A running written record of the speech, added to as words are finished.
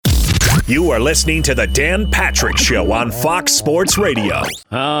You are listening to the Dan Patrick Show on Fox Sports Radio.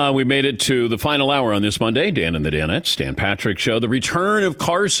 We made it to the final hour on this Monday. Dan and the Danettes, Dan Patrick Show. The return of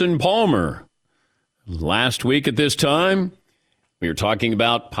Carson Palmer. Last week at this time, we were talking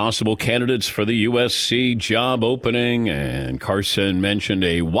about possible candidates for the USC job opening, and Carson mentioned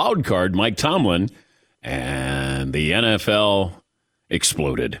a wild card, Mike Tomlin, and the NFL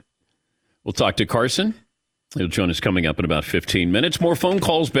exploded. We'll talk to Carson. He'll join us coming up in about 15 minutes. More phone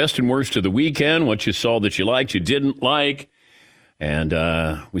calls, best and worst of the weekend, what you saw that you liked, you didn't like. And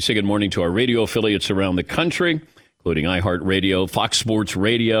we say good morning to our radio affiliates around the country, including iHeartRadio, Fox Sports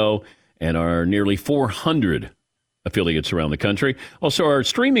Radio, and our nearly 400 affiliates around the country. Also, our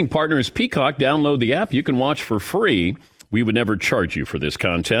streaming partner is Peacock. Download the app. You can watch for free. We would never charge you for this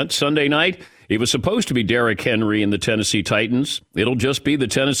content. Sunday night, it was supposed to be Derrick Henry and the Tennessee Titans. It'll just be the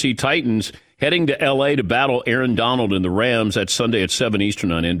Tennessee Titans heading to L.A. to battle Aaron Donald and the Rams. That's Sunday at 7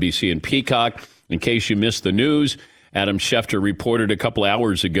 Eastern on NBC and Peacock. In case you missed the news, Adam Schefter reported a couple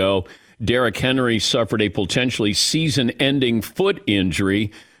hours ago, Derrick Henry suffered a potentially season-ending foot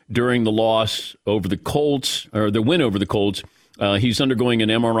injury during the loss over the Colts, or the win over the Colts. He's undergoing an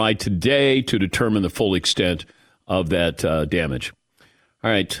MRI today to determine the full extent of that damage. All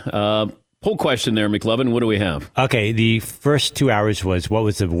right. Poll question there, McLovin. What do we have? Okay, the first 2 hours was what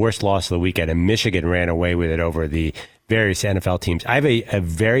was the worst loss of the weekend, and Michigan ran away with it over the various NFL teams. I have a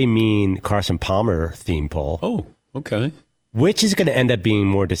very mean Carson Palmer theme poll. Oh, okay. Which is going to end up being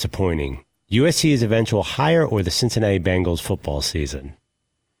more disappointing? USC's eventual hire or the Cincinnati Bengals football season?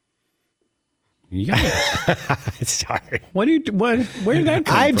 Yeah. Sorry. Where did that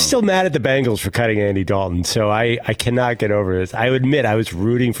come I'm from? still mad at the Bengals for cutting Andy Dalton, so I cannot get over this. I admit I was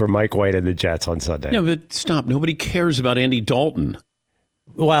rooting for Mike White and the Jets on Sunday. Yeah, but stop. Nobody cares about Andy Dalton.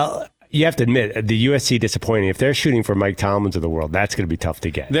 Well, you have to admit, the USC disappointing. If they're shooting for Mike Tomlin of the world, that's going to be tough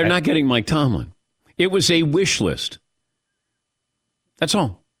to get. They're not getting Mike Tomlin. It was a wish list. That's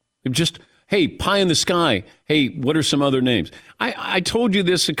all. Just, hey, pie in the sky. Hey, what are some other names? I told you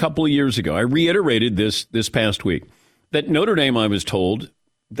this a couple of years ago. I reiterated this past week. That Notre Dame, I was told,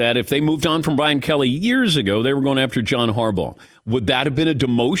 that if they moved on from Brian Kelly years ago, they were going after John Harbaugh. Would that have been a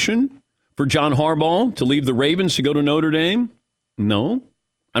demotion for John Harbaugh to leave the Ravens to go to Notre Dame? No,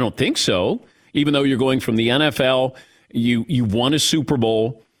 I don't think so. Even though you're going from the NFL, you won a Super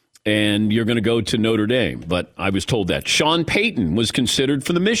Bowl, and you're going to go to Notre Dame. But I was told that. Sean Payton was considered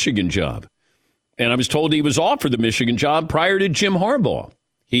for the Michigan job. And I was told he was offered the Michigan job prior to Jim Harbaugh.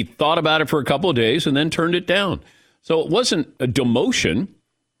 He thought about it for a couple of days and then turned it down. So it wasn't a demotion.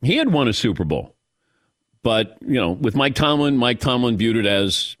 He had won a Super Bowl. But, with Mike Tomlin viewed it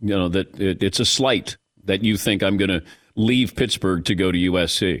as, that it's a slight that you think I'm going to leave Pittsburgh to go to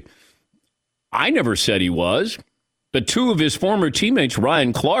USC. I never said he was. But two of his former teammates,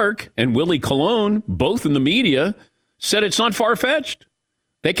 Ryan Clark and Willie Colon, both in the media, said it's not far-fetched.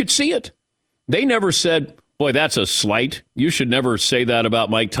 They could see it. They never said, boy, that's a slight. You should never say that about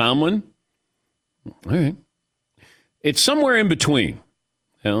Mike Tomlin. All right. It's somewhere in between.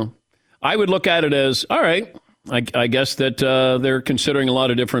 I would look at it as, all right, I guess that they're considering a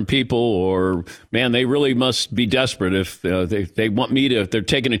lot of different people, or, man, they really must be desperate if they want me to, if they're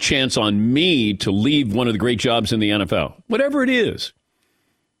taking a chance on me to leave one of the great jobs in the NFL. Whatever it is.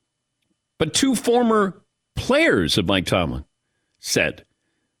 But two former players of Mike Tomlin said,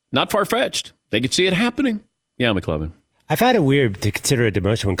 not far-fetched. They could see it happening. Yeah, McLovin. I find it weird to consider a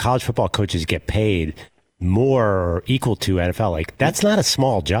demotion when college football coaches get paid more or equal to NFL. Like, that's not a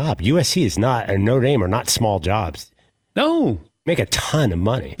small job. USC is not, and Notre Dame are not small jobs. No. Make a ton of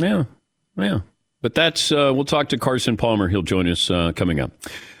money. Yeah. But that's, we'll talk to Carson Palmer. He'll join us coming up.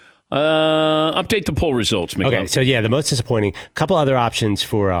 Update the poll results, McLovin. Okay, so the most disappointing. A couple other options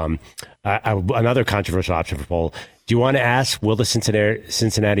for another controversial option for poll. Do you want to ask, will the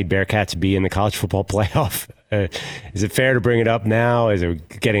Cincinnati Bearcats be in the college football playoff? Is it fair to bring it up now? Is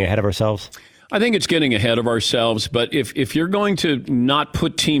it getting ahead of ourselves? I think it's getting ahead of ourselves. But if you're going to not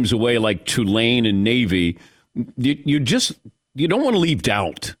put teams away like Tulane and Navy, you don't want to leave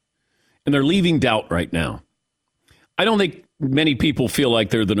doubt. And they're leaving doubt right now. I don't think many people feel like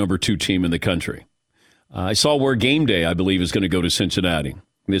they're the number 2 team in the country. I saw where game day, I believe, is going to go to Cincinnati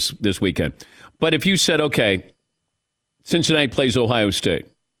this weekend. But if you said, okay, Cincinnati plays Ohio State,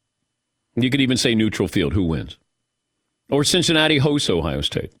 you could even say neutral field, who wins? Or Cincinnati hosts Ohio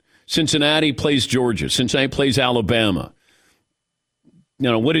State. Cincinnati plays Georgia. Cincinnati plays Alabama.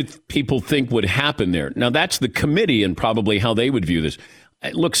 What did people think would happen there? Now, that's the committee and probably how they would view this.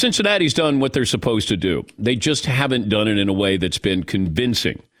 Look, Cincinnati's done what they're supposed to do. They just haven't done it in a way that's been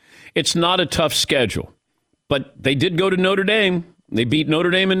convincing. It's not a tough schedule, but they did go to Notre Dame. They beat Notre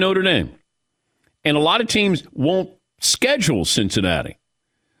Dame and Notre Dame. And a lot of teams won't schedule Cincinnati.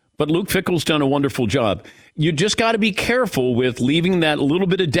 But Luke Fickell's done a wonderful job. You just got to be careful with leaving that little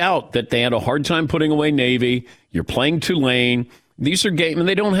bit of doubt that they had a hard time putting away Navy. You're playing Tulane. These are games, and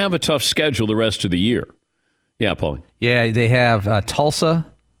they don't have a tough schedule the rest of the year. Yeah, Paulie. Yeah, they have Tulsa,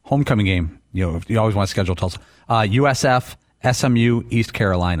 homecoming game. You always want to schedule Tulsa. USF, SMU, East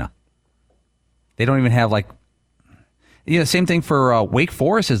Carolina. They don't even have same thing for Wake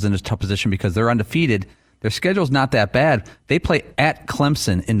Forest is in a tough position because they're undefeated. Their schedule's not that bad. They play at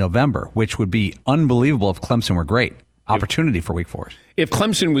Clemson in November, which would be unbelievable if Clemson were great. Opportunity for Wake Forest. If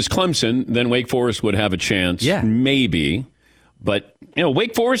Clemson was Clemson, then Wake Forest would have a chance. Yeah. Maybe. But,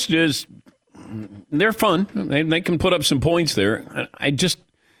 Wake Forest they're fun. They can put up some points there.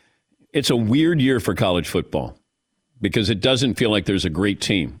 It's a weird year for college football because it doesn't feel like there's a great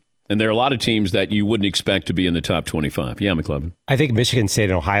team. And there are a lot of teams that you wouldn't expect to be in the top 25. Yeah, McLevin. I think Michigan State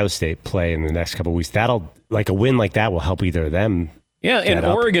and Ohio State play in the next couple of weeks. A win like that will help either of them. Yeah, and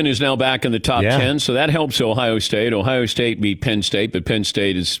Oregon is now back in the top 10, so that helps Ohio State. Ohio State beat Penn State, but Penn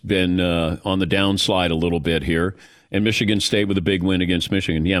State has been on the downslide a little bit here. And Michigan State with a big win against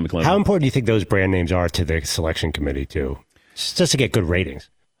Michigan. Yeah, McLevin. How important do you think those brand names are to the selection committee, too? Just to get good ratings.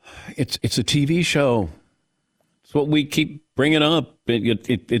 It's a TV show. It's what we keep bringing up.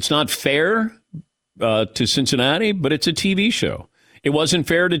 It's not fair to Cincinnati, but it's a TV show. It wasn't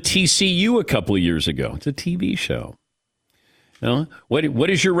fair to TCU a couple of years ago. It's a TV show. What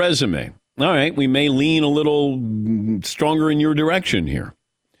is your resume? All right, we may lean a little stronger in your direction here.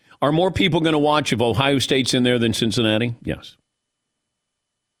 Are more people going to watch if Ohio State's in there than Cincinnati? Yes.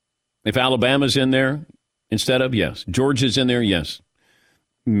 If Alabama's in there instead of? Yes. Georgia's in there? Yes.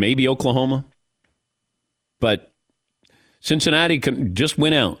 Maybe Oklahoma. But Cincinnati can just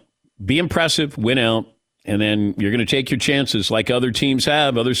win out. Be impressive, win out, and then you're going to take your chances like other teams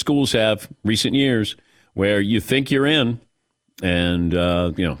have, other schools have, recent years, where you think you're in, and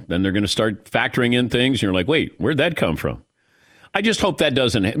then they're going to start factoring in things, and you're like, wait, where'd that come from? I just hope that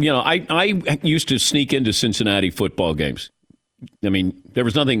doesn't. I used to sneak into Cincinnati football games. I mean, there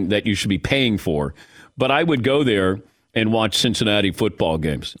was nothing that you should be paying for, but I would go there and watch Cincinnati football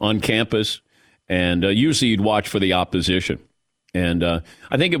games on campus, and usually you'd watch for the opposition. And I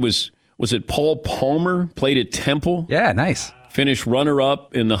think it was it Paul Palmer played at Temple? Yeah, nice. Finished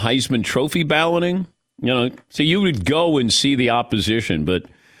runner-up in the Heisman Trophy balloting. So you would go and see the opposition, but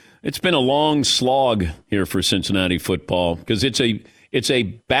it's been a long slog here for Cincinnati football because it's a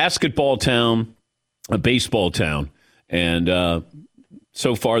basketball town, a baseball town, and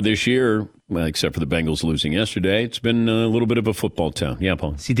so far this year, well, except for the Bengals losing yesterday, it's been a little bit of a football town. Yeah,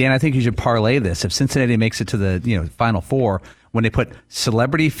 Paul. See, Dan, I think you should parlay this. If Cincinnati makes it to the Final Four, when they put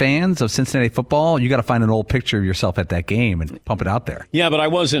celebrity fans of Cincinnati football, you got to find an old picture of yourself at that game and pump it out there. Yeah, but I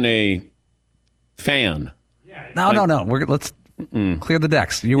wasn't a fan. No. Let's clear the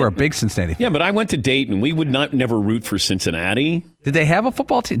decks. You were a big Cincinnati fan. Yeah, but I went to Dayton. We would never root for Cincinnati. Did they have a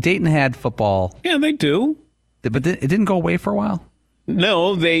football team? Dayton had football. Yeah, they do. But it didn't go away for a while?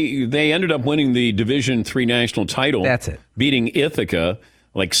 No, they ended up winning the Division III national title. That's it. Beating Ithaca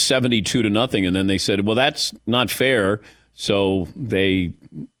like 72-0, and then they said, well, that's not fair. So they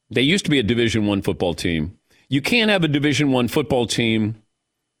used to be a Division I football team. You can't have a Division I football team,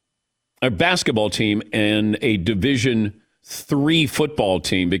 a basketball team, and a Division III football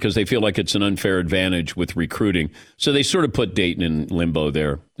team because they feel like it's an unfair advantage with recruiting. So they sort of put Dayton in limbo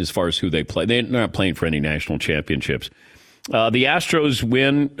there as far as who they play. They're not playing for any national championships. The Astros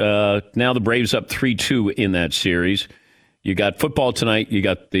win. Now the Braves up 3-2 in that series. You got football tonight. You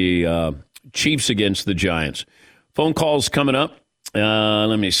got the Chiefs against the Giants. Phone calls coming up.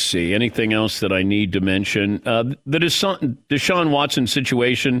 Let me see. Anything else that I need to mention? The Deshaun Watson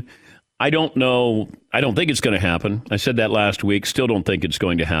situation, I don't know. I don't think it's going to happen. I said that last week. Still don't think it's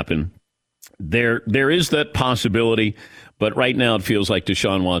going to happen. There is that possibility, but right now it feels like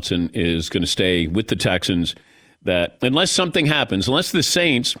Deshaun Watson is going to stay with the Texans. That unless something happens, unless the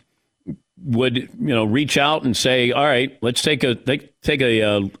Saints would reach out and say, all right, let's take a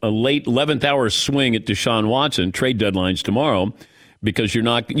late 11th hour swing at Deshaun Watson, trade deadlines tomorrow, because you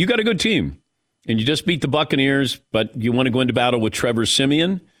got a good team and you just beat the Buccaneers, but you want to go into battle with Trevor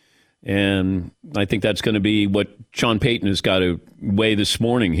Siemian. And I think that's going to be what Sean Payton has got to weigh this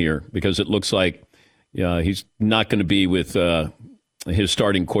morning here, because it looks like he's not going to be with his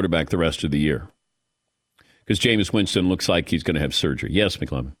starting quarterback the rest of the year. Because Jameis Winston looks like he's going to have surgery. Yes,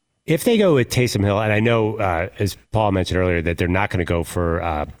 McLevin. If they go with Taysom Hill, and I know, as Paul mentioned earlier, that they're not going to go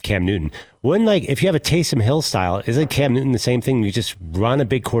for Cam Newton. If you have a Taysom Hill style, isn't Cam Newton the same thing? You just run a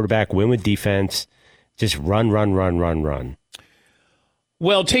big quarterback, win with defense, just run.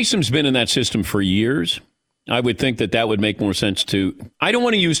 Well, Taysom's been in that system for years. I would think that would make more sense to. I don't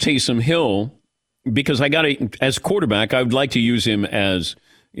want to use Taysom Hill because as quarterback, I would like to use him as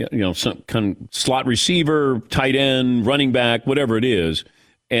some kind of slot receiver, tight end, running back, whatever it is,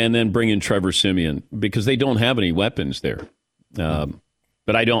 and then bring in Trevor Siemian because they don't have any weapons there.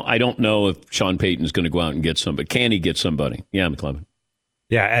 But I don't know if Sean Payton's going to go out and get somebody. Can he get somebody? Yeah, McLevin.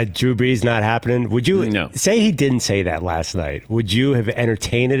 Yeah, Drew Brees not happening. Would you No. say he didn't say that last night? Would you have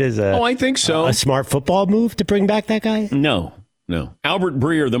entertained it as I think so. A smart football move to bring back that guy? No. Albert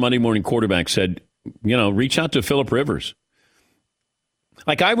Breer, the Monday morning quarterback, said, reach out to Phillip Rivers.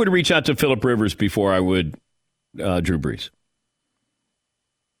 Like I would reach out to Phillip Rivers before I would Drew Brees.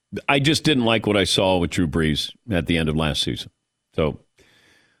 I just didn't like what I saw with Drew Brees at the end of last season. So,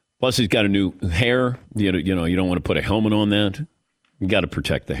 plus he's got a new hair. You don't want to put a helmet on that. You got to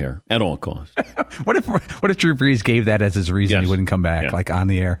protect the hair at all costs. What if Drew Brees gave that as his reason he wouldn't come back, like on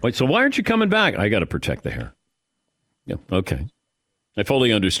the air? Wait, so why aren't you coming back? I got to protect the hair. Yeah, okay. I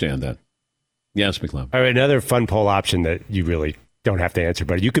fully understand that. Yes, McLeod. All right, another fun poll option that you really don't have to answer,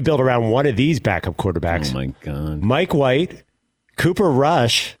 but you could build around one of these backup quarterbacks. Oh, my God. Mike White, Cooper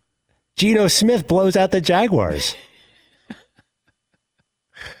Rush, Geno Smith blows out the Jaguars.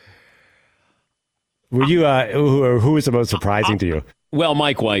 Were you who was the most surprising to you? Well,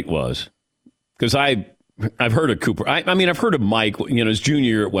 Mike White was, because I've heard of Cooper. I've heard of Mike. His junior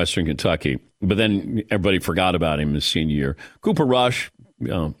year at Western Kentucky, but then everybody forgot about him his senior year. Cooper Rush,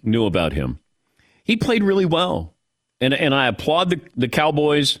 knew about him. He played really well, and I applaud the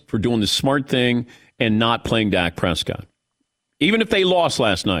Cowboys for doing the smart thing and not playing Dak Prescott. Even if they lost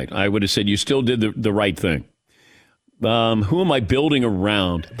last night, I would have said you still did the right thing. Who am I building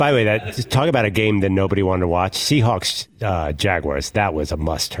around? By the way, talk about a game that nobody wanted to watch. Seahawks, Jaguars. That was a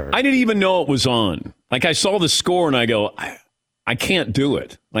must-turn. I didn't even know it was on. Like I saw the score and I go, I can't do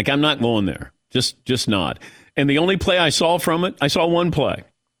it. Like I'm not going there. Just not. And the only play I saw from it, I saw one play,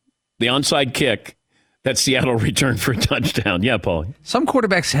 the onside kick that Seattle returned for a touchdown. Yeah, Paul. Some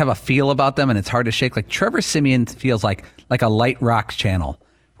quarterbacks have a feel about them, and it's hard to shake. Like Trevor Siemian feels like a light rock channel.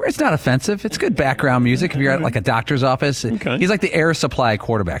 Where it's not offensive. It's good background music if you're at like a doctor's office. Okay. He's like the Air Supply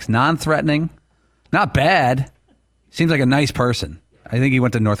quarterbacks. Non-threatening, not bad. Seems like a nice person. I think he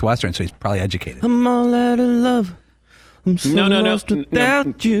went to Northwestern, so he's probably educated. I'm all out of love. I'm so lost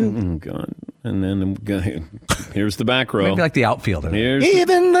without you. Oh, God. And then here's the back row. Maybe like the outfielder.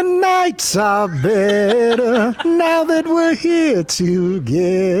 Even the nights are better now that we're here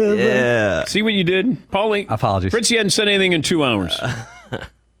together. Yeah. See what you did, Paulie? Apologies. Fritz, you hadn't said anything in 2 hours.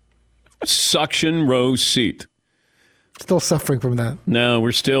 Suction row seat. Still suffering from that. No,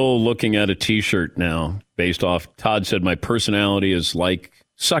 we're still looking at a T-shirt now based off. Todd said my personality is like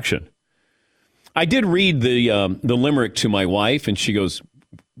suction. I did read the limerick to my wife, and she goes,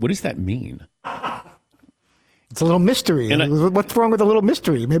 "What does that mean?" It's a little mystery. What's wrong with a little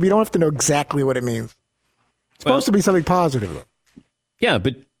mystery? Maybe you don't have to know exactly what it means. It's supposed to be something positive. Yeah,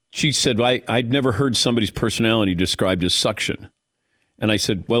 but she said, I'd never heard somebody's personality described as suction. And I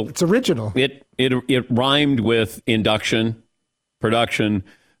said, well, it's original. It rhymed with induction, production,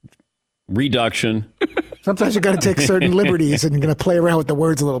 reduction. Sometimes you got to take certain liberties, and you're going to play around with the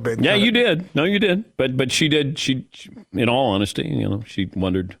words a little bit. Yeah, you did. No, you did. But she did. She, in all honesty, she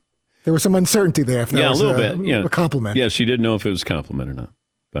wondered. There was some uncertainty there. If that was a little bit. Yeah, a compliment. Yeah, she didn't know if it was a compliment or not.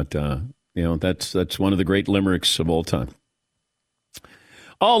 But that's one of the great limericks of all time.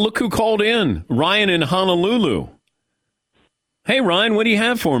 Oh, look who called in. Ryan in Honolulu. Hey, Ryan, what do you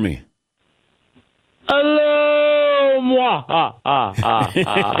have for me? Hello,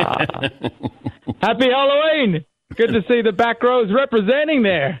 Happy Halloween. Good to see the back rows representing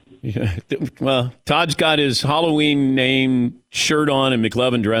there. Yeah. Well, Todd's got his Halloween name shirt on, and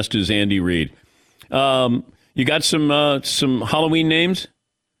McLevin dressed as Andy Reid. You got some Halloween names?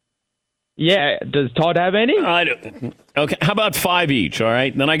 Yeah. Does Todd have any? I don't. Okay. How about 5 each? All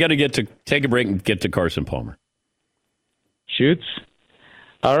right. Then I got to take a break and get to Carson Palmer. Shoots.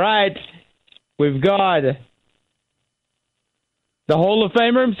 All right. We've got the Hall of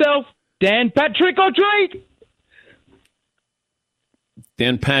Famer himself, Dan Patrick or treat.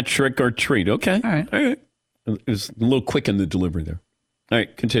 Dan Patrick or treat. Okay. All right. It was a little quick in the delivery there. All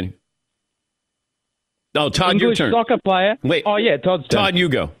right. Continue. Oh, Todd, English your turn. Soccer player. Wait. Oh, yeah. Todd's turn. Todd, you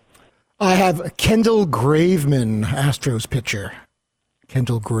go. I have Kendall Graveman, Astros pitcher.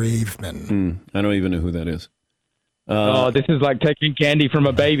 Kendall Graveman. I don't even know who that is. This is like taking candy from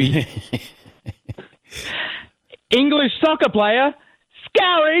a baby. English soccer player,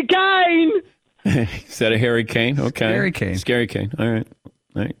 Scary Kane. Is that a Harry Kane? Okay. Scary Kane. Scary Kane. All right.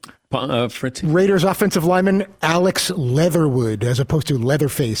 Fritzy? Raiders offensive lineman Alex Leatherwood, as opposed to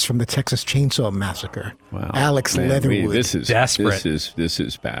Leatherface from the Texas Chainsaw Massacre. Wow. Alex Leatherwood. This is desperate. This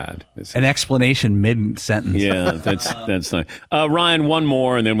is bad. An explanation mid-sentence. Yeah, that's nice. Ryan, one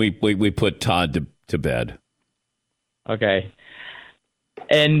more, and then we put Todd to bed. Okay.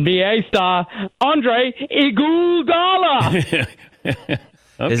 NBA star Andre Iguodala. Okay.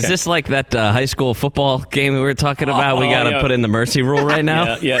 Is this like that high school football game we were talking about? We got to put in the mercy rule right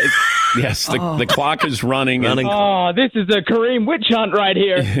now? Yes, the clock is running. Oh, this is a Kareem witch hunt right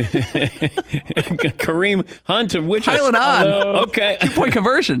here. Kareem Hunt of witch hunt. Pile it on. Okay. 2-point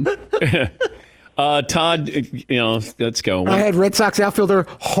conversion. Todd, let's go. I had Red Sox outfielder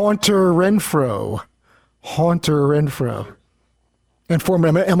Hunter Renfroe. And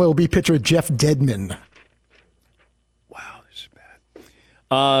former MLB pitcher Jeff Dedman.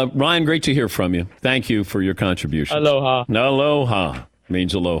 Ryan, great to hear from you. Thank you for your contribution. Aloha. Aloha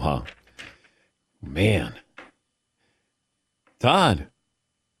means aloha. Man. Todd.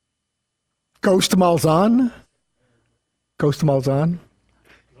 Ghost Malzahn. Damn.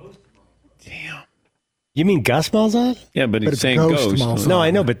 You mean Gus Malzahn? Yeah, but he's it's saying Ghost ghost. Malzahn. No,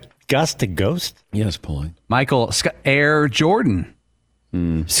 I know, but Gus to Ghost? Yes, Pauline. Michael Air Jordan.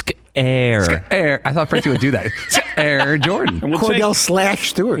 Air. I thought Fritzy would do that. Air Jordan. Cordell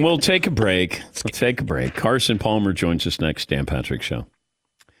Stewart. We'll take a break. Carson Palmer joins us next. Dan Patrick Show.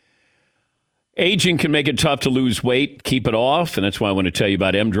 Aging can make it tough to lose weight, keep it off, and that's why I want to tell you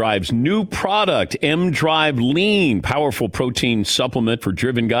about M-Drive's new product, M-Drive Lean, powerful protein supplement for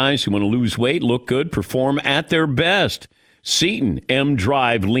driven guys who want to lose weight, look good, perform at their best. Seton,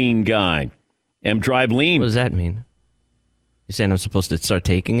 M-Drive Lean guy. M-Drive Lean. What does that mean? You saying I'm supposed to start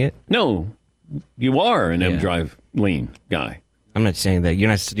taking it? No, you are an M-Drive Lean guy. I'm not saying that. You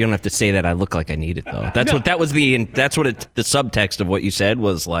don't have to say that I look like I need it though. That's what the subtext of what you said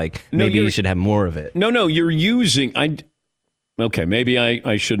was like. Maybe you should have more of it. No, you're using. Okay, maybe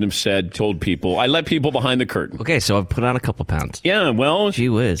I shouldn't have told people. I let people behind the curtain. Okay, so I've put on a couple pounds. Yeah, well, gee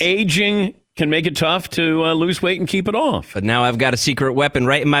whiz. Aging can make it tough to lose weight and keep it off. But now I've got a secret weapon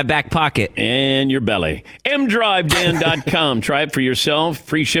right in my back pocket. And your belly. MDriveDan.com. Try it for yourself.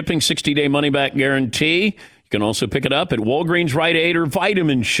 Free shipping, 60-day money-back guarantee. You can also pick it up at Walgreens, Rite Aid, or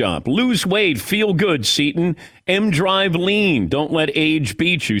Vitamin Shop. Lose weight. Feel good, Seton. M-Drive Lean. Don't let age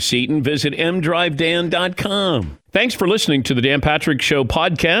beat you, Seton. Visit MDriveDan.com. Thanks for listening to the Dan Patrick Show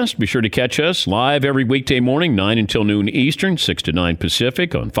podcast. Be sure to catch us live every weekday morning, 9 until noon Eastern, 6 to 9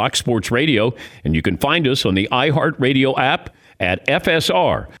 Pacific on Fox Sports Radio. And you can find us on the iHeartRadio app at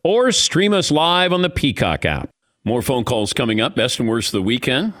FSR or stream us live on the Peacock app. More phone calls coming up. Best and worst of the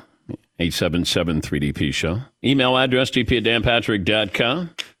weekend. 877-3DP Show. Email address dp@danpatrick.com.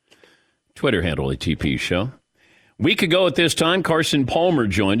 Twitter handle ATP Show. Week ago at this time, Carson Palmer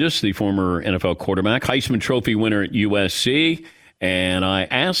joined us, the former NFL quarterback, Heisman Trophy winner at USC, and I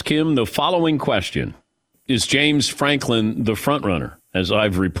asked him the following question. Is James Franklin the front runner, as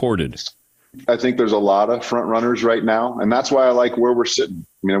I've reported? I think there's a lot of front runners right now, and that's why I like where we're sitting.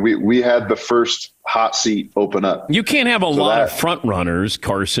 We had the first hot seat open up. You can't have a lot of front runners,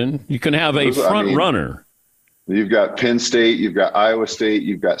 Carson. You can have a front runner. You've got Penn State, you've got Iowa State,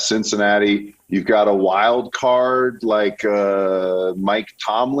 you've got Cincinnati, you've got a wild card like Mike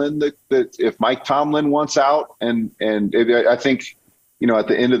Tomlin. That if Mike Tomlin wants out, I think at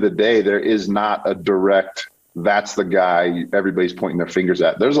the end of the day, there is not a direct. That's the guy everybody's pointing their fingers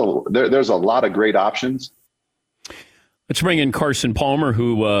at. There's a lot of great options. Let's bring in Carson Palmer,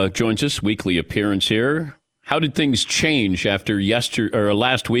 who joins us, weekly appearance here. How did things change after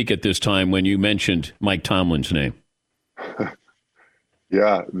last week at this time when you mentioned Mike Tomlin's name?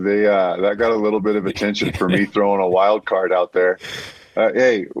 Yeah, that got a little bit of attention for me throwing a wild card out there.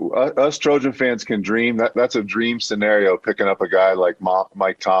 Hey, us Trojan fans can dream. That's a dream scenario, picking up a guy like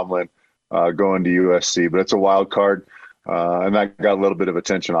Mike Tomlin going to USC. But it's a wild card, and that got a little bit of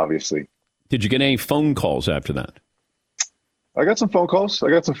attention, obviously. Did you get any phone calls after that? I got some phone calls.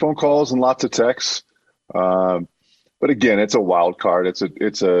 And lots of texts. But again, it's a wild card.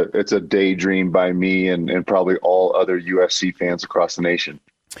 It's a daydream by me and probably all other USC fans across the nation.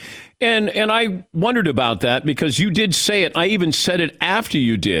 And I wondered about that because you did say it. I even said it after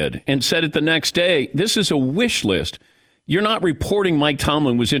you did and said it the next day. This is a wish list. You're not reporting Mike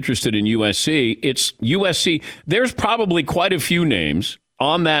Tomlin was interested in USC. It's USC. There's probably quite a few names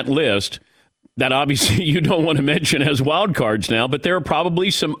on that list that obviously you don't want to mention as wild cards now, but there are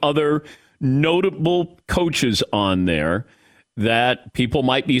probably some other notable coaches on there that people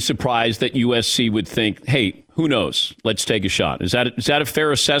might be surprised that USC would think, hey, who knows? Let's take a shot. Is that a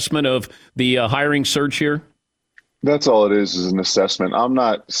fair assessment of the hiring search here? That's all it is an assessment. I'm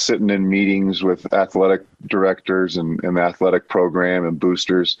not sitting in meetings with athletic directors and the athletic program and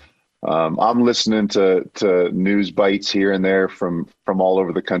boosters. I'm listening to news bites here and there from all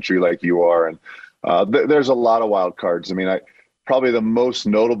over the country like you are. And there's a lot of wild cards. I mean, probably the most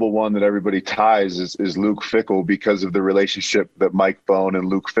notable one that everybody ties is Luke Fickell, because of the relationship that Mike Bone and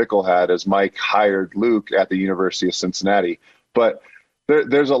Luke Fickell had as Mike hired Luke at the University of Cincinnati. But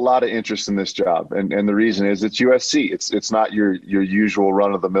there's a lot of interest in this job, and the reason is it's USC. It's not your usual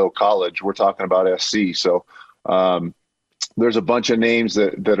run of the mill college. We're talking about SC. So there's a bunch of names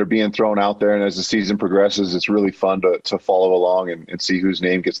that are being thrown out there, and as the season progresses, it's really fun to follow along and see whose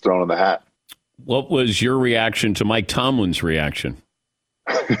name gets thrown in the hat. What was your reaction to Mike Tomlin's reaction?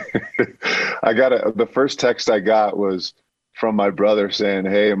 The first text I got was from my brother saying,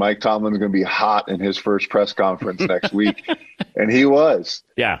 "Hey, Mike Tomlin's going to be hot in his first press conference next week," and he was.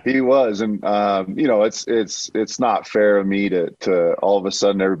 Yeah, he was. And it's not fair of me to all of a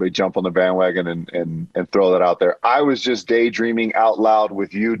sudden everybody jump on the bandwagon and throw that out there. I was just daydreaming out loud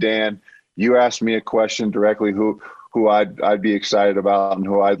with you, Dan. You asked me a question directly, who I'd be excited about and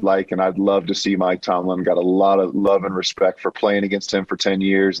who I'd like, and I'd love to see Mike Tomlin. Got a lot of love and respect for playing against him for 10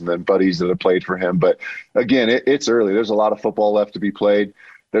 years and then buddies that have played for him. But again, it's early. There's a lot of football left to be played.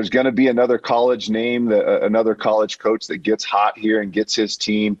 There's going to be another college name, another college coach that gets hot here and gets his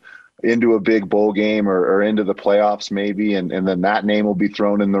team into a big bowl game or into the playoffs maybe, and then that name will be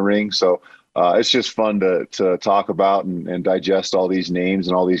thrown in the ring. So it's just fun to talk about and digest all these names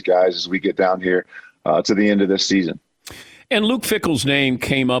and all these guys as we get down here to the end of this season. And Luke Fickell's name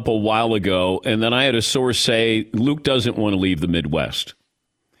came up a while ago, and then I had a source say Luke doesn't want to leave the Midwest.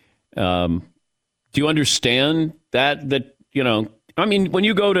 Do you understand that? I mean, when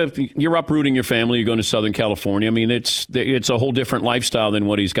you're uprooting your family, you're going to Southern California. I mean, it's a whole different lifestyle than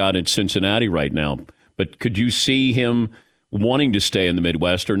what he's got in Cincinnati right now. But could you see him wanting to stay in the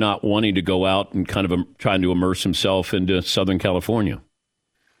Midwest or not wanting to go out and kind of trying to immerse himself into Southern California?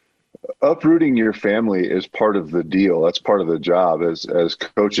 Uprooting your family is part of the deal. That's part of the job as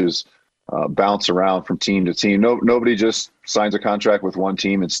coaches bounce around from team to team. Nobody just signs a contract with one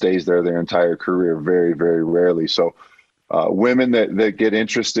team and stays there their entire career. Very, very rarely. So women that get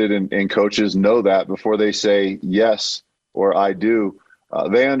interested in coaches know that before they say yes or I do,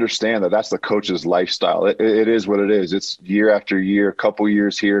 they understand that that's the coach's lifestyle. It is what it is. It's year after year, a couple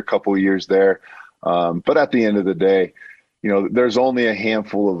years here, a couple years there. But at the end of the day, there's only a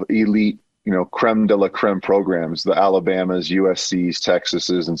handful of elite, creme de la creme programs, the Alabamas, USCs,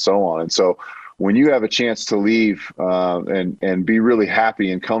 Texases, and so on. And so when you have a chance to leave and be really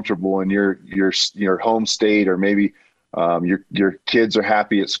happy and comfortable in your home state, or maybe your kids are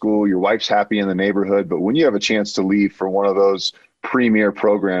happy at school, your wife's happy in the neighborhood, but when you have a chance to leave for one of those premier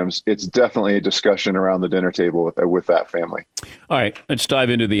programs, it's definitely a discussion around the dinner table with that family. All right, let's dive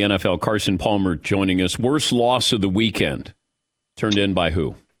into the NFL. Carson Palmer joining us. Worst loss of the weekend, turned in by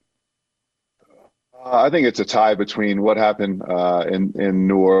who? I think it's a tie between what happened in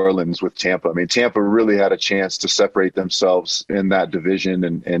New Orleans with Tampa. I mean, Tampa really had a chance to separate themselves in that division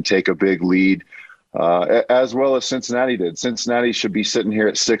and take a big lead, as well as Cincinnati did. Cincinnati should be sitting here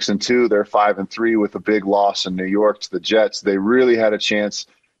at 6-2. They're 5-3 with a big loss in New York to the Jets. They really had a chance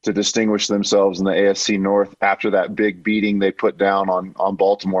to distinguish themselves in the AFC North after that big beating they put down on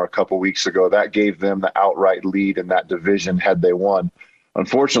Baltimore a couple weeks ago. That gave them the outright lead in that division had they won.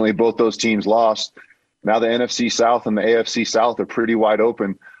 Unfortunately, both those teams lost. Now the NFC South and the AFC South are pretty wide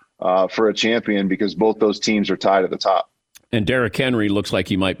open for a champion because both those teams are tied at the top. And Derrick Henry looks like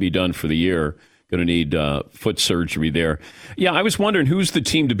he might be done for the year. Going to need foot surgery there. Yeah, I was wondering, who's the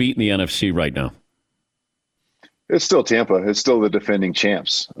team to beat in the NFC right now? It's still Tampa. It's still the defending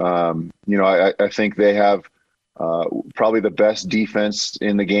champs. I think they have probably the best defense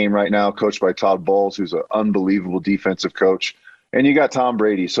in the game right now, coached by Todd Bowles, who's an unbelievable defensive coach. And you got Tom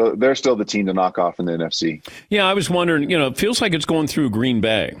Brady. So they're still the team to knock off in the NFC. Yeah, I was wondering, it feels like it's going through Green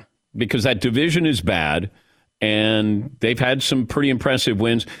Bay because that division is bad. And they've had some pretty impressive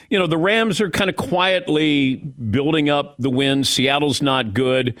wins. The Rams are kind of quietly building up the wins. Seattle's not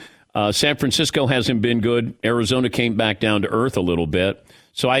good. San Francisco hasn't been good. Arizona came back down to earth a little bit.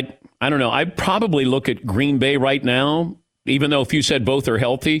 So I don't know. I'd probably look at Green Bay right now, even though if you said both are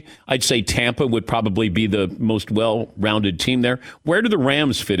healthy, I'd say Tampa would probably be the most well-rounded team there. Where do the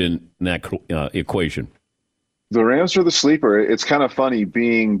Rams fit in that equation? The Rams are the sleeper. It's kind of funny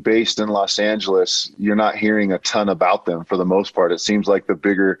being based in Los Angeles. You're not hearing a ton about them for the most part. It seems like the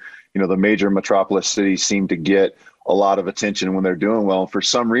bigger, the major metropolis cities seem to get a lot of attention when they're doing well. And for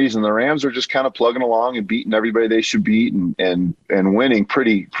some reason, the Rams are just kind of plugging along and beating everybody they should beat and winning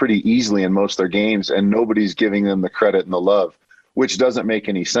pretty easily in most of their games. And nobody's giving them the credit and the love, which doesn't make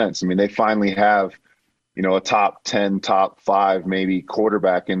any sense. I mean, they finally have, a top 10, top 5, maybe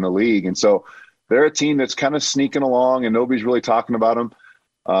quarterback in the league. And so they're a team that's kind of sneaking along and nobody's really talking about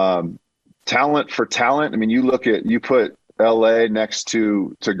them. Talent for talent. I mean, you put LA next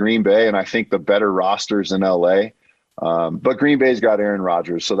to Green Bay, and I think the better rosters in LA. But Green Bay's got Aaron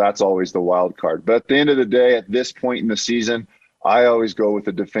Rodgers, so that's always the wild card. But at the end of the day, at this point in the season, I always go with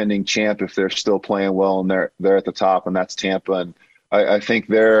the defending champ if they're still playing well and they're at the top, and that's Tampa. And I think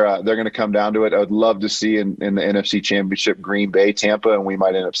they're going to come down to it. I would love to see in the NFC Championship Green Bay, Tampa, and we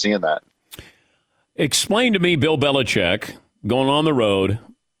might end up seeing that. Explain to me Bill Belichick going on the road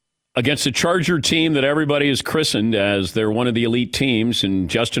against a Charger team that everybody has christened as they're one of the elite teams, and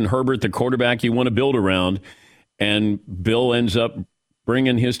Justin Herbert, the quarterback you want to build around, and Bill ends up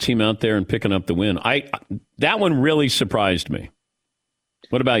bringing his team out there and picking up the win. That one really surprised me.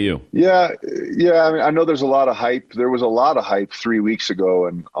 What about you? Yeah. I mean, I know there's a lot of hype. There was a lot of hype 3 weeks ago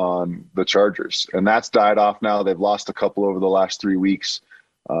on the Chargers, and that's died off now. They've lost a couple over the last 3 weeks.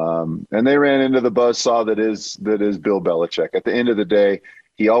 And they ran into the buzzsaw that is Bill Belichick. At the end of the day,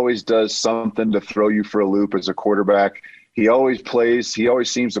 he always does something to throw you for a loop as a quarterback. He always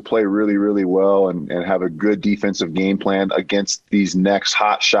seems to play really, really well and have a good defensive game plan against these next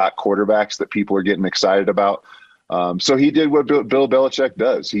hot shot quarterbacks that people are getting excited about. So he did what Bill Belichick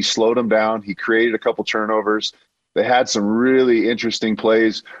does. He slowed them down. He created a couple turnovers. They had some really interesting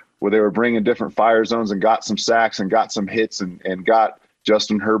plays where they were bringing different fire zones and got some sacks and got some hits and got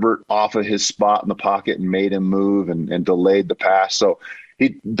Justin Herbert off of his spot in the pocket and made him move and delayed the pass. So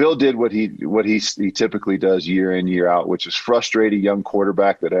Bill did what he typically does year in, year out, which is frustrate a young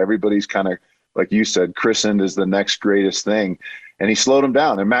quarterback that everybody's kind of, like you said, christened as the next greatest thing. And he slowed him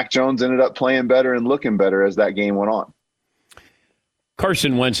down. And Mac Jones ended up playing better and looking better as that game went on.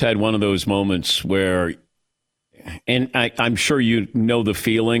 Carson Wentz had one of those moments where, and I'm sure you know the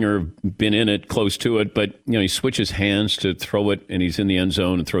feeling or been in it, close to it, but he switches hands to throw it and he's in the end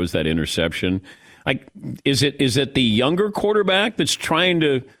zone and throws that interception. Like, is it the younger quarterback that's trying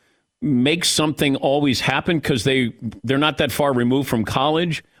to make something always happen because they're not that far removed from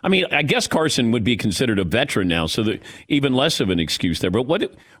college? I mean, I guess Carson would be considered a veteran now, so that even less of an excuse there. But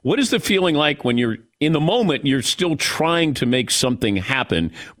what is the feeling like when you're in the moment, you're still trying to make something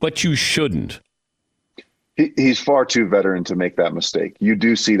happen, but you shouldn't? He's far too veteran to make that mistake. You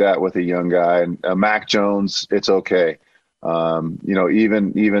do see that with a young guy. And Mac Jones, it's okay.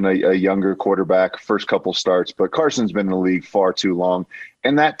 Even a younger quarterback, first couple starts, but Carson's been in the league far too long.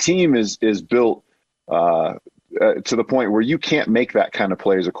 And that team is built to the point where you can't make that kind of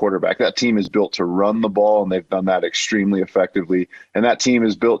play as a quarterback. That team is built to run the ball, and they've done that extremely effectively. And that team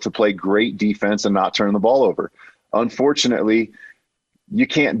is built to play great defense and not turn the ball over. Unfortunately, you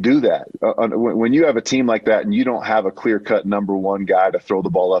can't do that. When you have a team like that and you don't have a clear-cut number one guy to throw the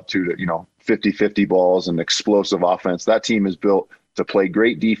ball up to 50-50 balls and explosive offense, that team is built to play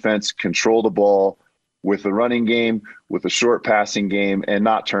great defense, control the ball with the running game, with the short passing game, and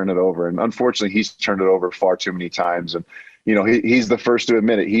not turn it over. And unfortunately, he's turned it over far too many times. And, he's the first to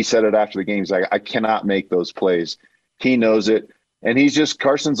admit it. He said it after the game. He's like, I cannot make those plays. He knows it. And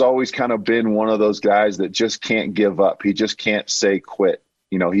Carson's always kind of been one of those guys that just can't give up. He just can't say quit.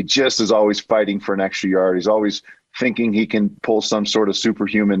 He just is always fighting for an extra yard. He's always thinking he can pull some sort of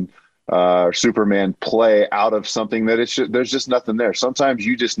superhuman Superman play out of something that there's just nothing there. Sometimes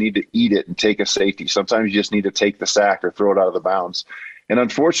you just need to eat it and take a safety. Sometimes you just need to take the sack or throw it out of the bounds. And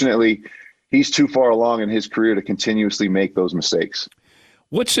unfortunately, he's too far along in his career to continuously make those mistakes.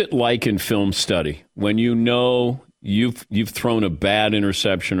 What's it like in film study when you've thrown a bad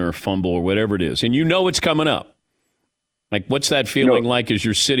interception or a fumble or whatever it is, and it's coming up? Like, what's that feeling like as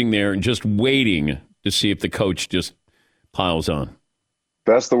you're sitting there and just waiting to see if the coach just piles on?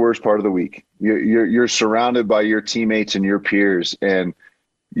 That's the worst part of the week. You're surrounded by your teammates and your peers, and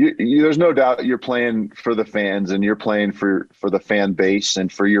there's no doubt you're playing for the fans and you're playing for the fan base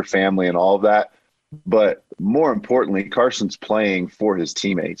and for your family and all of that. But more importantly, Carson's playing for his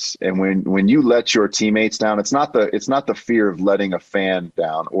teammates. And when you let your teammates down, it's not the fear of letting a fan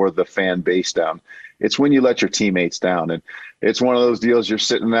down or the fan base down. It's when you let your teammates down. And it's one of those deals, you're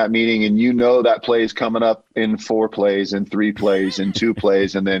sitting in that meeting and that play is coming up in 4 plays, in 3 plays, in 2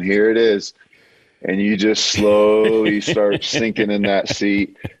 plays, and then here it is. And you just slowly start sinking in that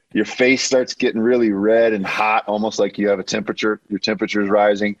seat. Your face starts getting really red and hot, almost like you have a temperature. Your temperature is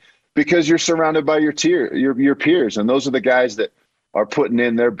rising because you're surrounded by your peers. And those are the guys that are putting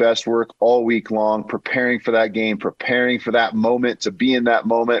in their best work all week long, preparing for that game, preparing for that moment, to be in that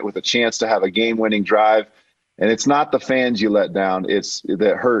moment with a chance to have a game-winning drive. And it's not the fans you let down.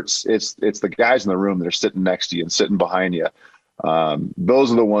 That hurts. It's the guys in the room that are sitting next to you and sitting behind you.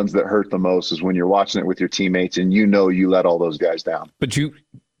 Those are the ones that hurt the most, is when you're watching it with your teammates and you let all those guys down. But do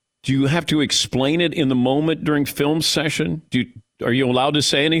you have to explain it in the moment during film session? Are you allowed to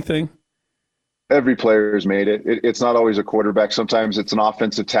say anything? Every player has made it. It's not always a quarterback. Sometimes it's an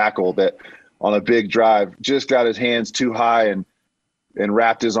offensive tackle that on a big drive just got his hands too high and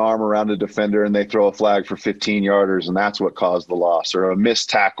wrapped his arm around a defender, and they throw a flag for 15-yarders, and that's what caused the loss, or a missed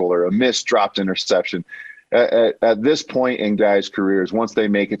tackle or a missed dropped interception. At this point in guys' careers, once they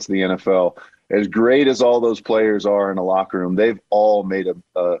make it to the NFL, as great as all those players are in a locker room, they've all made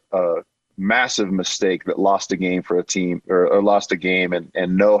a massive mistake that lost a game for a team, or lost a game,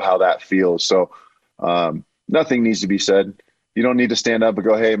 and know how that feels. So nothing needs to be said. You don't need to stand up and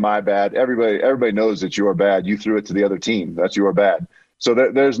go, "Hey, my bad." Everybody knows that you are bad. You threw it to the other team. That's your bad. So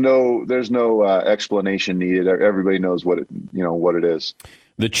there's no explanation needed. Everybody knows what it is.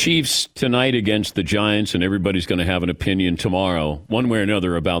 The Chiefs tonight against the Giants, and everybody's going to have an opinion tomorrow, one way or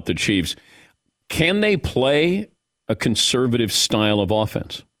another, about the Chiefs. Can they play a conservative style of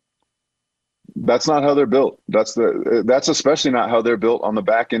offense? That's not how they're built. That's especially not how they're built on the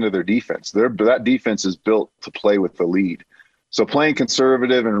back end of their defense. That defense is built to play with the lead. So playing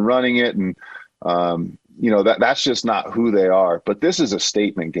conservative and running it, and that's just not who they are. But this is a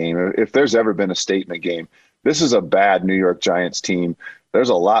statement game. If there's ever been a statement game, this is a bad New York Giants team. There's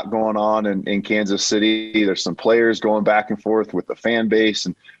a lot going on in Kansas City. There's some players going back and forth with the fan base,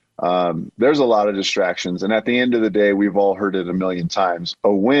 and there's a lot of distractions. And at the end of the day, we've all heard it a million times. A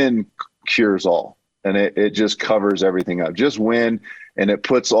win cures all, and it just covers everything up. Just win, and it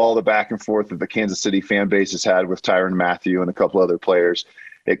puts all the back and forth that the Kansas City fan base has had with Tyrann Mathieu and a couple other players.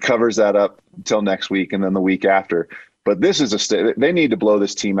 It covers that up until next week and then the week after. But this is they need to blow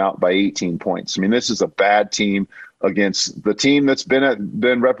this team out by 18 points. I mean, this is a bad team against the team that's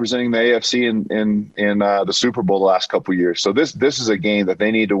been representing the AFC in the Super Bowl the last couple of years. So this is a game that they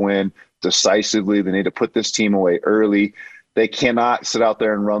need to win decisively. They need to put this team away early. They cannot sit out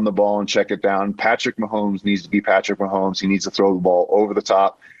there and run the ball and check it down. Patrick Mahomes needs to be Patrick Mahomes. He needs to throw the ball over the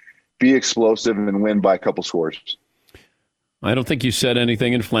top, be explosive, and win by a couple scores. I don't think you said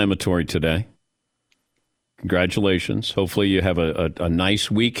anything inflammatory today. Congratulations. Hopefully you have a nice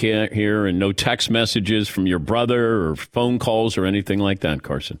week here and no text messages from your brother or phone calls or anything like that,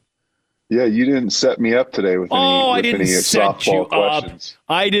 Carson. Yeah, you didn't set me up today with any set you questions.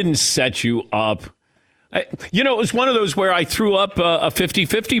 Up. I didn't set you up. It was one of those where I threw up a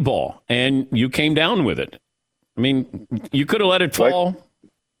 50-50 ball, and you came down with it. I mean, you could have let it fall.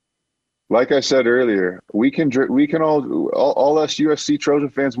 Like I said earlier, we can all us USC Trojan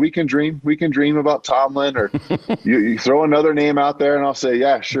fans, we can dream. We can dream about Tomlin, or you throw another name out there, and I'll say,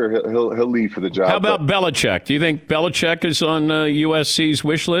 yeah, sure, he'll leave for the job. How about Belichick? Do you think Belichick is on USC's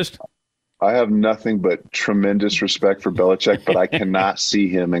wish list? I have nothing but tremendous respect for Belichick, but I cannot see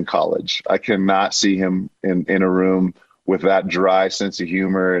him in college. I cannot see him in a room with that dry sense of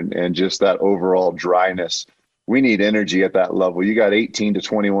humor and just that overall dryness. We need energy at that level. You got 18 to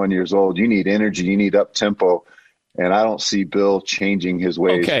 21 years old. You need energy. You need up tempo. And I don't see Bill changing his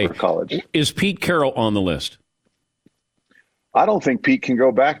ways for college. Is Pete Carroll on the list? I don't think Pete can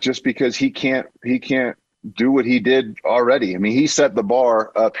go back just because he can't do what he did already. I mean, he set the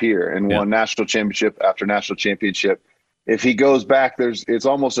bar up here and won national championship after national championship. If he goes back, it's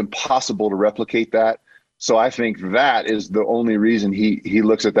almost impossible to replicate that. So I think that is the only reason he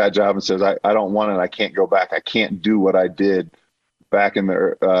looks at that job and says, I don't want it. I can't go back. I can't do what I did back in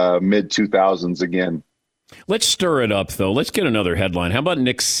the mid-2000s again. Let's stir it up, though. Let's get another headline. How about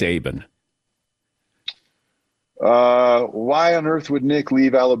Nick Saban? Why on earth would Nick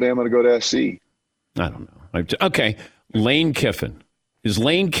leave Alabama to go to SC? I don't know. Okay, Lane Kiffin. Is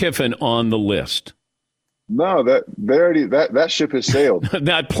Lane Kiffin on the list? No, that ship has sailed.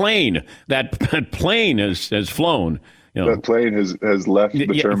 that plane has flown. That plane has left the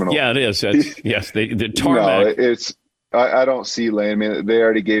terminal. Yeah, it is. Yes, the tarmac. No, I don't see Lane. I mean, they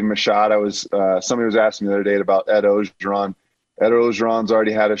already gave him a shot. Somebody was asking me the other day about Ed Orgeron. Ed Orgeron's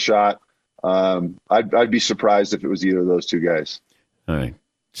already had a shot. I'd be surprised if it was either of those two guys. All right.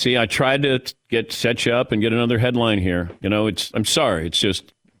 See, I tried to set you up and get another headline here. I'm sorry.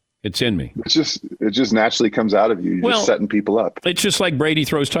 It's in me. It just naturally comes out of you. You're just setting people up. It's just like Brady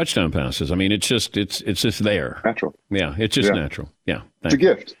throws touchdown passes. I mean, it's just there. Natural. Yeah, it's just natural. Yeah. It's a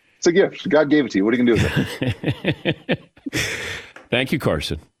gift. It's a gift. God gave it to you. What are you going to do with it? Thank you,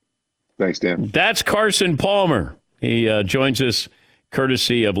 Carson. Thanks, Dan. That's Carson Palmer. He joins us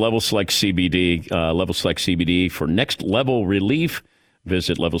courtesy of Level Select CBD. Level Select CBD for next level relief.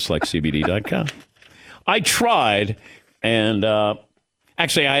 Visit levelselectcbd.com. I tried, and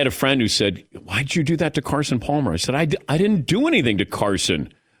actually, I had a friend who said, "Why'd you do that to Carson Palmer?" I said, I didn't do anything to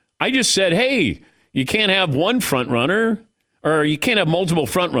Carson. I just said, hey, you can't have one front runner, or you can't have multiple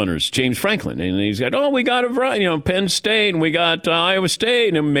front runners, James Franklin. And he's got, we got Penn State, and we got Iowa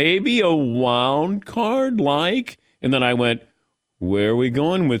State, and maybe a wild card like. And then I went, where are we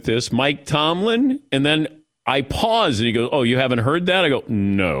going with this? Mike Tomlin? And then I paused, and he goes, oh, you haven't heard that? I go,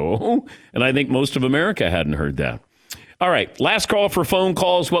 no. And I think most of America hadn't heard that. All right, last call for phone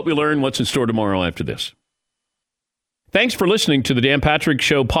calls, what we learned, what's in store tomorrow after this. Thanks for listening to the Dan Patrick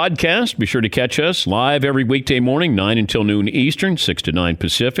Show podcast. Be sure to catch us live every weekday morning, 9 until noon Eastern, 6 to 9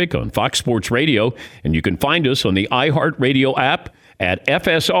 Pacific on Fox Sports Radio. And you can find us on the iHeartRadio app at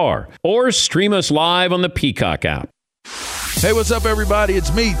FSR or stream us live on the Peacock app. Hey, what's up, everybody?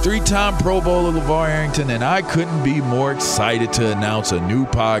 It's me, three-time Pro Bowler LeVar Arrington, and I couldn't be more excited to announce a new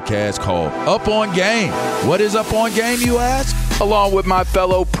podcast called Up On Game. What is Up On Game, you ask? Along with my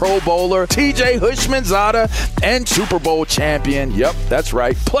fellow Pro Bowler, TJ Hushmanzada, and Super Bowl champion, yep, that's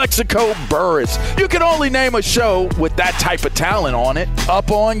right, Plexico Burress. You can only name a show with that type of talent on it.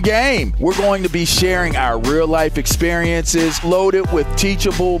 Up On Game. We're going to be sharing our real-life experiences loaded with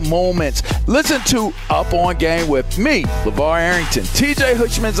teachable moments. Listen to Up On Game with me, LeVar Arrington, TJ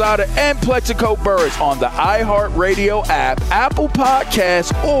Hushmanzada, and Plexico Burress on the iHeartRadio app, Apple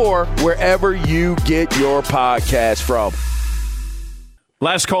Podcasts, or wherever you get your podcasts from.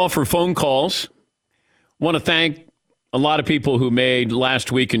 Last call for phone calls. Want to thank a lot of people who made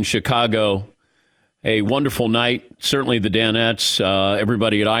last week in Chicago a wonderful night. Certainly the Danettes,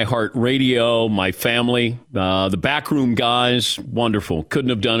 everybody at iHeartRadio, my family, the backroom guys, wonderful.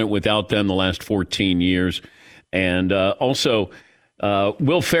 Couldn't have done it without them the last 14 years. And also,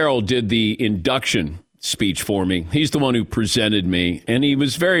 Will Ferrell did the induction speech for me. He's the one who presented me, and he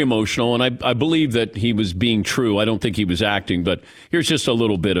was very emotional, and I believe that he was being true. I don't think he was acting, but here's just a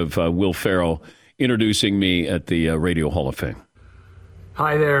little bit of Will Ferrell introducing me at the Radio Hall of Fame.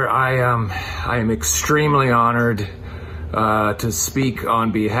 Hi there. I am extremely honored to speak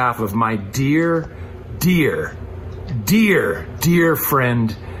on behalf of my dear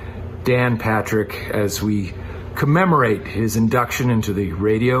friend, Dan Patrick, as we commemorate his induction into the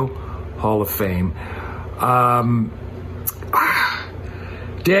Radio Hall of Fame. Dan,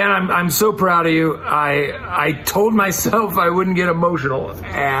 I'm so proud of you. I told myself I wouldn't get emotional,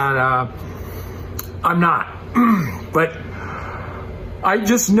 and I'm not. But I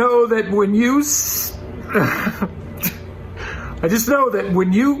just know that when you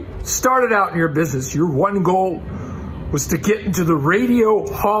started out in your business, your one goal was to get into the Radio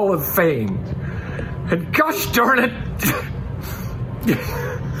Hall of Fame. And gosh darn it.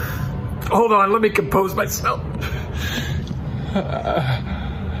 Hold on, let me compose myself.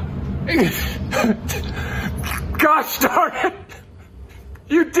 Gosh darn it.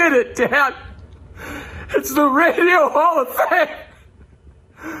 You did it, Dan. It's the Radio Hall of Fame.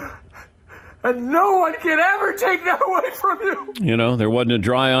 And no one can ever take that away from you. You know, there wasn't a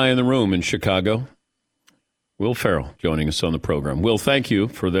dry eye in the room in Chicago. Will Ferrell joining us on the program. Will, thank you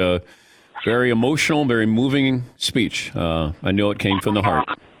for the very emotional, very moving speech. I know it came from the heart.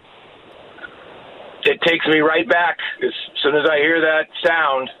 It takes me right back. As soon as I hear that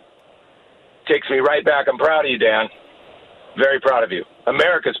sound, it takes me right back. I'm proud of you, Dan. Very proud of you.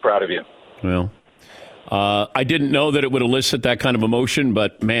 America's proud of you. Well, I didn't know that it would elicit that kind of emotion,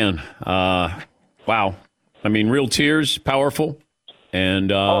 but man, wow. I mean, real tears, powerful.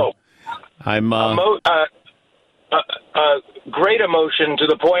 And I'm... great emotion to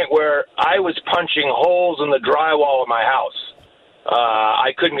the point where I was punching holes in the drywall of my house.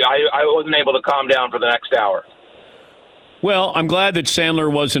 I wasn't able to calm down for the next hour. Well, I'm glad that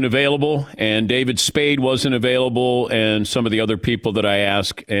Sandler wasn't available and David Spade wasn't available and some of the other people that I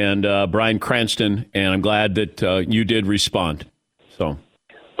asked and Bryan Cranston, and I'm glad that you did respond. So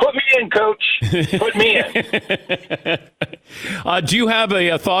put me in, Coach. Put me in. Do you have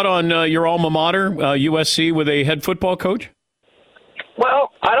a thought on your alma mater, USC, with a head football coach?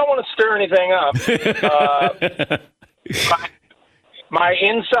 Well, I don't want to stir anything up. My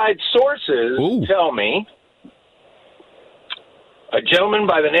inside sources tell me a gentleman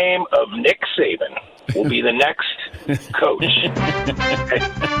by the name of Nick Saban will be the next coach.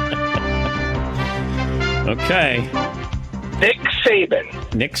 Okay. Nick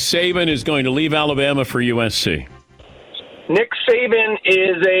Saban. Nick Saban is going to leave Alabama for USC. Nick Saban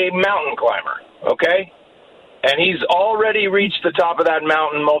is a mountain climber, okay? And he's already reached the top of that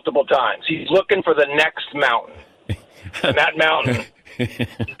mountain multiple times. He's looking for the next mountain. And that mountain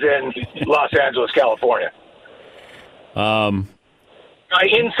in Los Angeles, California. My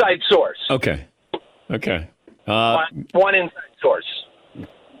inside source. Okay. One inside source.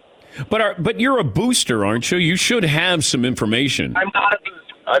 But you're a booster, aren't you? You should have some information. I'm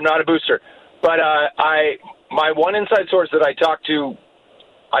not a booster. But my one inside source that I talk to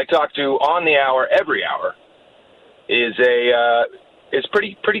on the hour, every hour, is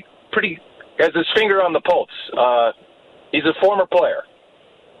pretty has his finger on the pulse. He's a former player.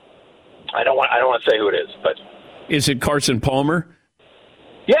 I don't want to say who it is, but is it Carson Palmer?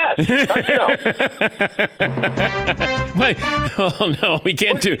 Yes. Wait, oh no, we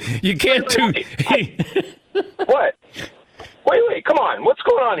can't do. You can't do. What? Wait, come on. What's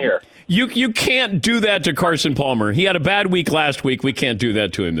going on here? You can't do that to Carson Palmer. He had a bad week last week. We can't do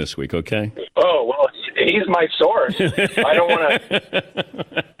that to him this week, okay? Oh, well, he's my source. I don't want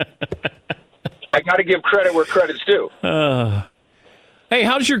to. I got to give credit where credit's due. Hey,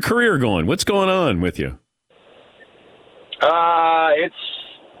 how's your career going? What's going on with you? It's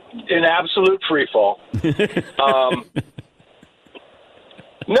an absolute free fall.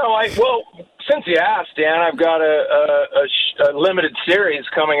 Since you asked, Dan, I've got a limited series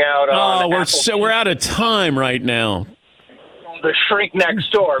coming out on we're out of time right now. The Shrink Next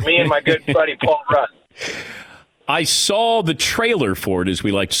Door, me and my good buddy Paul Rudd. I saw the trailer for it, as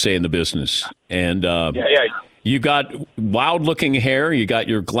we like to say in the business. And you got wild-looking hair, you got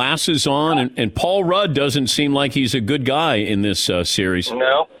your glasses on, and Paul Rudd doesn't seem like he's a good guy in this series.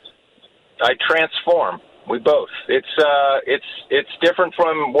 No, I transform. We both. It's different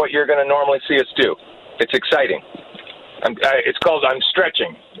from what you're going to normally see us do. It's exciting. It's called I'm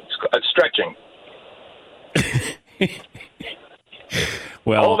stretching. It's stretching.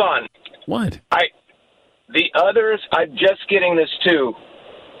 Well, hold on. What? The others, I'm just getting this too.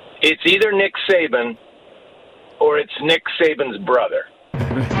 It's either Nick Saban or it's Nick Saban's brother.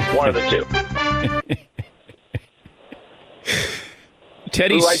 One of the two.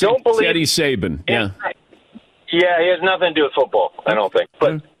 Teddy Saban. Yeah. Yeah, he has nothing to do with football, I don't think.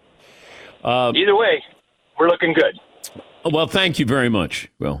 But either way, we're looking good. Well, thank you very much,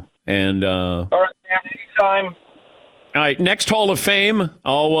 Will. And all right, anytime. All right, next Hall of Fame,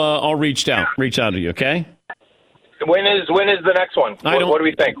 I'll reach out to you. Okay. When is the next one? What do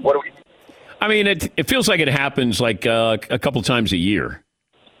we think? I mean, it feels like it happens like a couple times a year.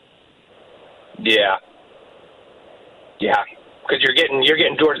 Yeah. Because you're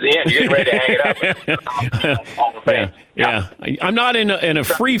getting towards the end. You're getting ready to hang it up. Yeah. I'm not in a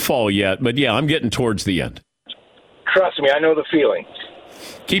free fall yet, but yeah, I'm getting towards the end. Trust me, I know the feeling.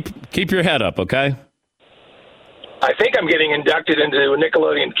 Keep your head up, okay? I think I'm getting inducted into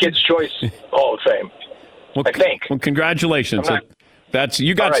Nickelodeon Kids' Choice Hall of Fame. Well, I think. Well, congratulations.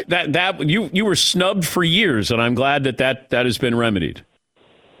 You were snubbed for years, and I'm glad that has been remedied.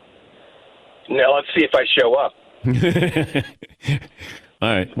 Now let's see if I show up. All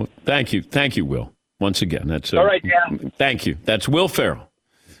right. Well, thank you, Will. Once again, that's all right. Yeah. Thank you. That's Will Ferrell.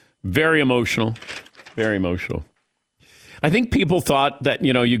 Very emotional. Very emotional. I think people thought that,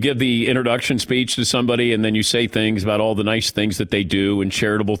 you give the introduction speech to somebody and then you say things about all the nice things that they do and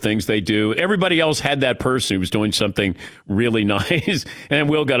charitable things they do. Everybody else had that person who was doing something really nice. And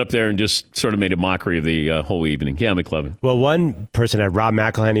Will got up there and just sort of made a mockery of the whole evening. Yeah, McLevin. Well, one person, Rob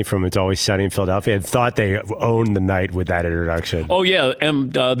McElhenney from It's Always Sunny in Philadelphia, had thought they owned the night with that introduction. Oh, yeah.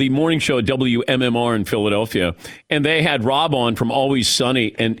 The morning show at WMMR in Philadelphia. And they had Rob on from Always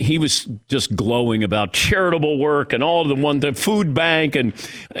Sunny. And he was just glowing about charitable work and all the food bank, and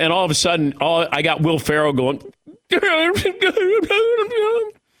all of a sudden, I got Will Ferrell going, and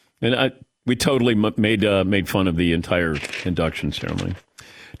we totally made fun of the entire induction ceremony.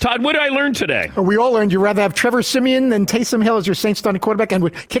 Todd, what did I learn today? We all learned you'd rather have Trevor Siemian than Taysom Hill as your Saints starting quarterback and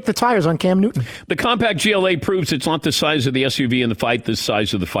would kick the tires on Cam Newton. The compact GLA proves it's not the size of the SUV in the fight, the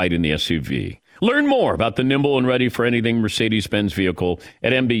size of the fight in the SUV. Learn more about the nimble and ready for anything Mercedes-Benz vehicle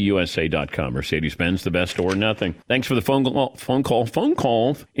at MBUSA.com. Mercedes-Benz, the best or nothing. Thanks for the phone call,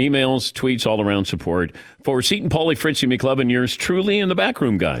 emails, tweets, all around support. For Seton, Paulie, Fritzy, McLevin, yours truly, and the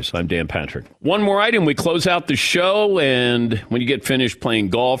backroom guys, I'm Dan Patrick. One more item. We close out the show, and when you get finished playing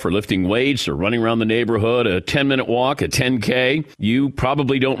golf or lifting weights or running around the neighborhood, a 10-minute walk, a 10K, you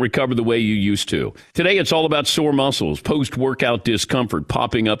probably don't recover the way you used to. Today, it's all about sore muscles, post-workout discomfort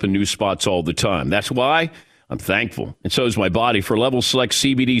popping up in new spots all the time. That's why I'm thankful, and so is my body, for Level Select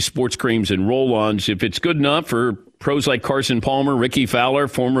CBD sports creams and roll-ons. If it's good enough for Pros like Carson Palmer, Ricky Fowler,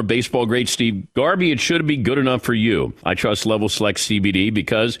 former baseball great Steve Garvey, it should be good enough for you. I trust Level Select CBD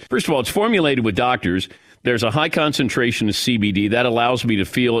because, first of all, it's formulated with doctors. There's a high concentration of CBD that allows me to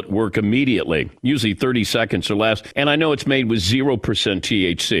feel it work immediately, usually 30 seconds or less. And I know it's made with 0%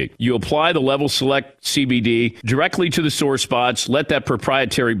 THC. You apply the Level Select CBD directly to the sore spots. Let that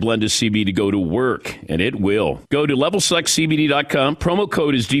proprietary blend of CBD go to work, and it will. Go to LevelSelectCBD.com. Promo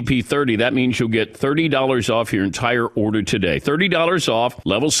code is DP30. That means you'll get $30 off your entire order today. $30 off,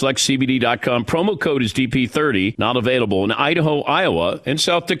 LevelSelectCBD.com. Promo code is DP30. Not available in Idaho, Iowa, and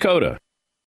South Dakota.